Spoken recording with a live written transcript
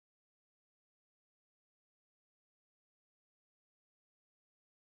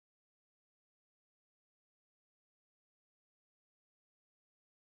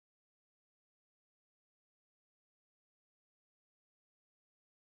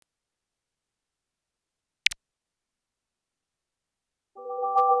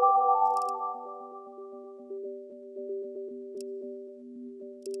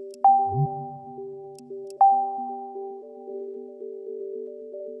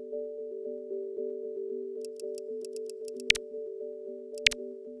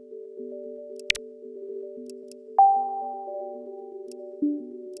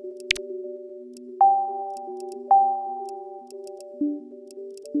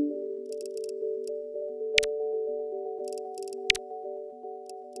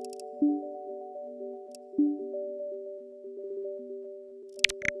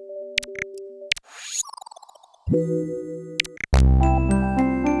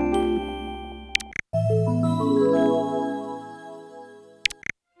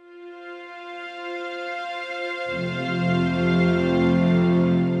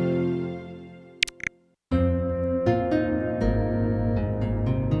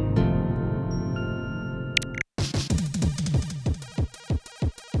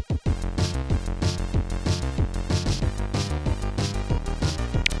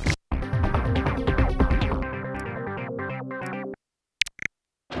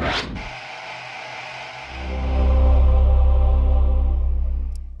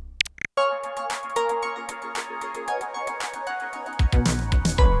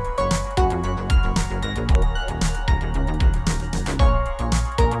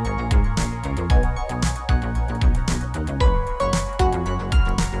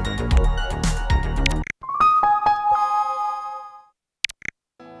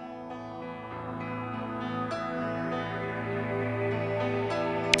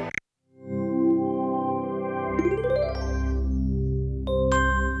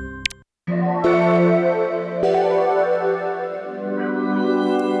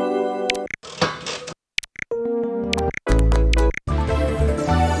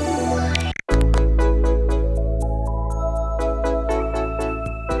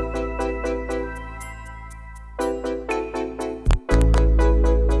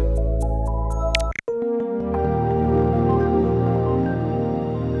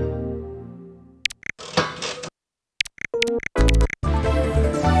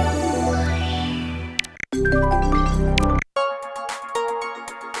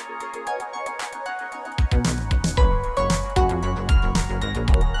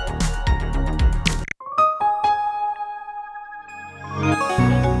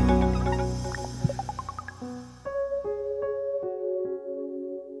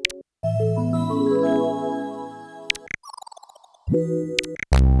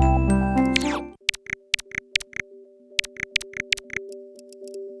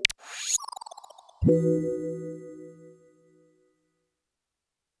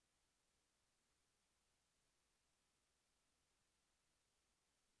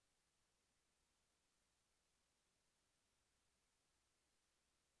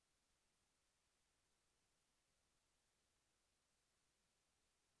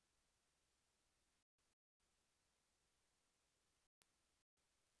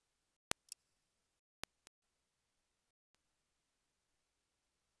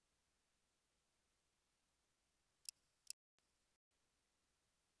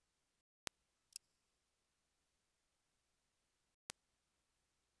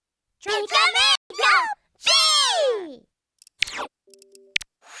Tricamento G!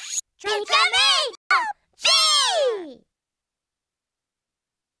 Tricamento G!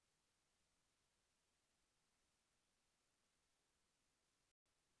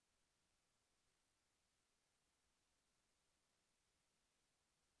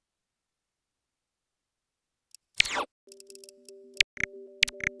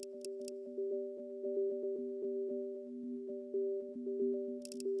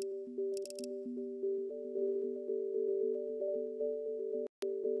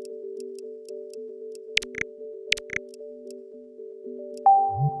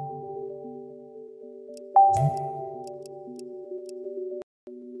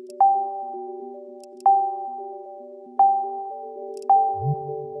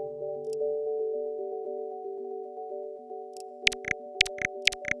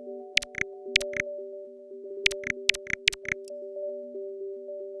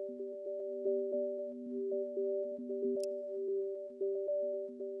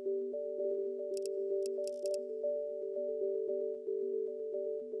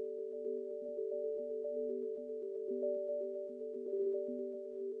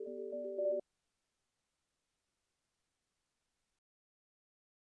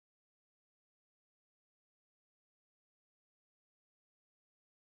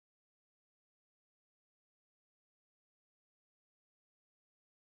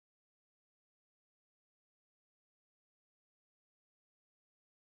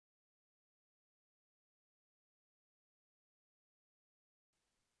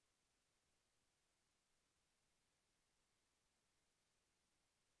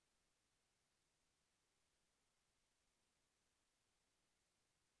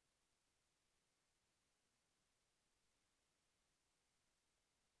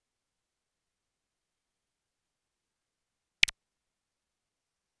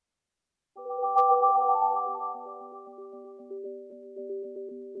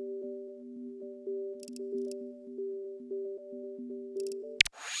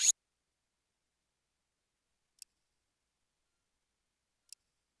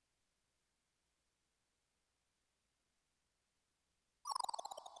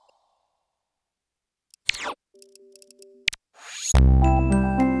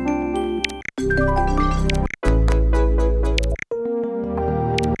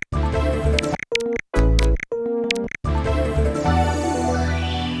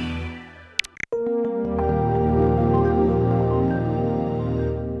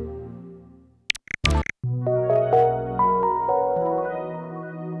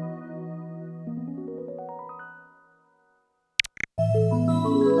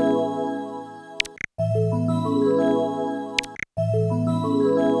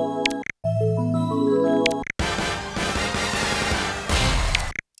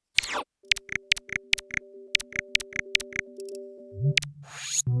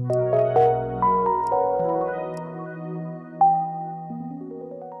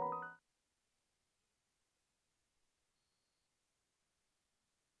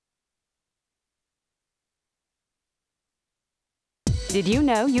 Did you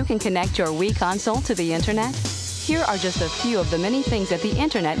know you can connect your Wii console to the Internet? Here are just a few of the many things that the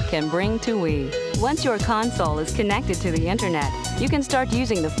Internet can bring to Wii. Once your console is connected to the Internet, you can start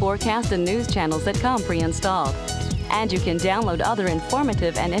using the forecast and news channels that come pre-installed. And you can download other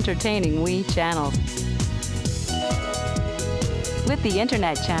informative and entertaining Wii channels. With the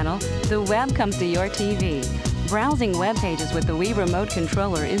Internet channel, the web comes to your TV. Browsing web pages with the Wii remote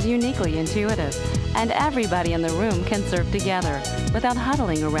controller is uniquely intuitive, and everybody in the room can surf together without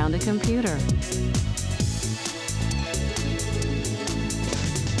huddling around a computer.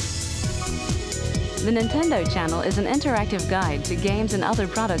 The Nintendo channel is an interactive guide to games and other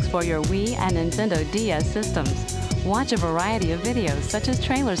products for your Wii and Nintendo DS systems. Watch a variety of videos such as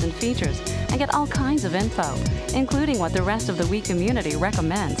trailers and features and get all kinds of info, including what the rest of the Wii community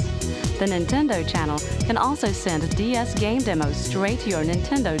recommends. The Nintendo channel can also send DS game demos straight to your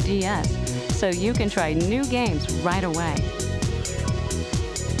Nintendo DS, so you can try new games right away.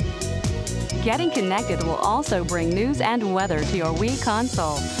 Getting connected will also bring news and weather to your Wii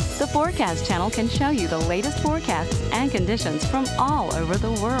console. The Forecast channel can show you the latest forecasts and conditions from all over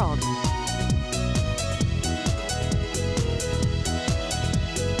the world.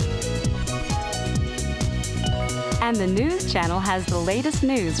 And the News channel has the latest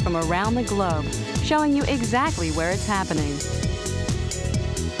news from around the globe, showing you exactly where it's happening.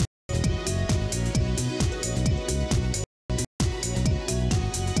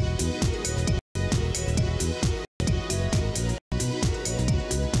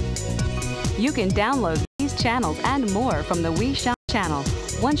 You can download these channels and more from the Wii Shop channel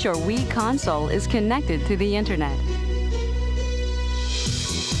once your Wii console is connected to the Internet.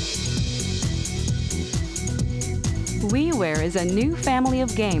 WiiWare is a new family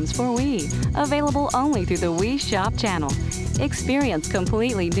of games for Wii, available only through the Wii Shop channel. Experience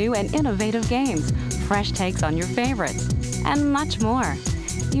completely new and innovative games, fresh takes on your favorites, and much more.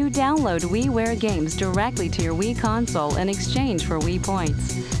 You download WiiWare games directly to your Wii console in exchange for Wii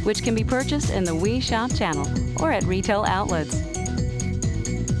points, which can be purchased in the Wii Shop channel or at retail outlets.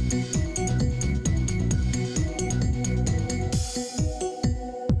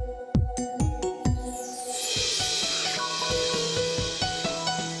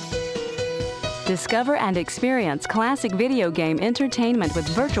 Discover and experience classic video game entertainment with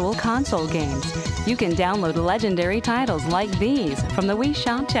virtual console games. You can download legendary titles like these from the Wii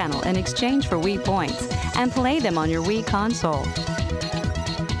Shop channel in exchange for Wii points and play them on your Wii console.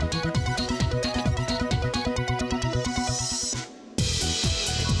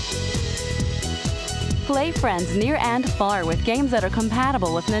 Play friends near and far with games that are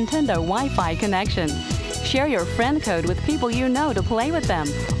compatible with Nintendo Wi-Fi connection. Share your friend code with people you know to play with them,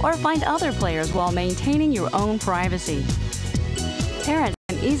 or find other players while maintaining your own privacy. Parents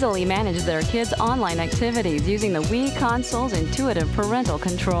can easily manage their kids' online activities using the Wii console's intuitive parental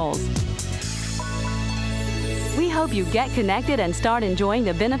controls. We hope you get connected and start enjoying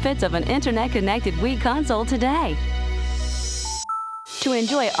the benefits of an Internet-connected Wii console today. To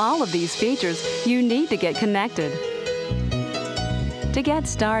enjoy all of these features, you need to get connected. To get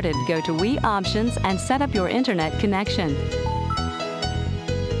started, go to Wii Options and set up your Internet connection.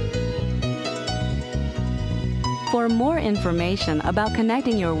 For more information about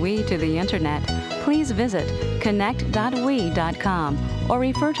connecting your Wii to the Internet, please visit connect.wii.com or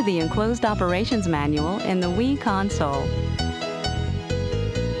refer to the enclosed operations manual in the Wii console.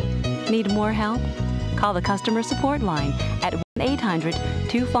 Need more help? Call the customer support line at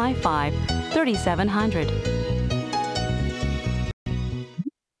 1-800-255-3700.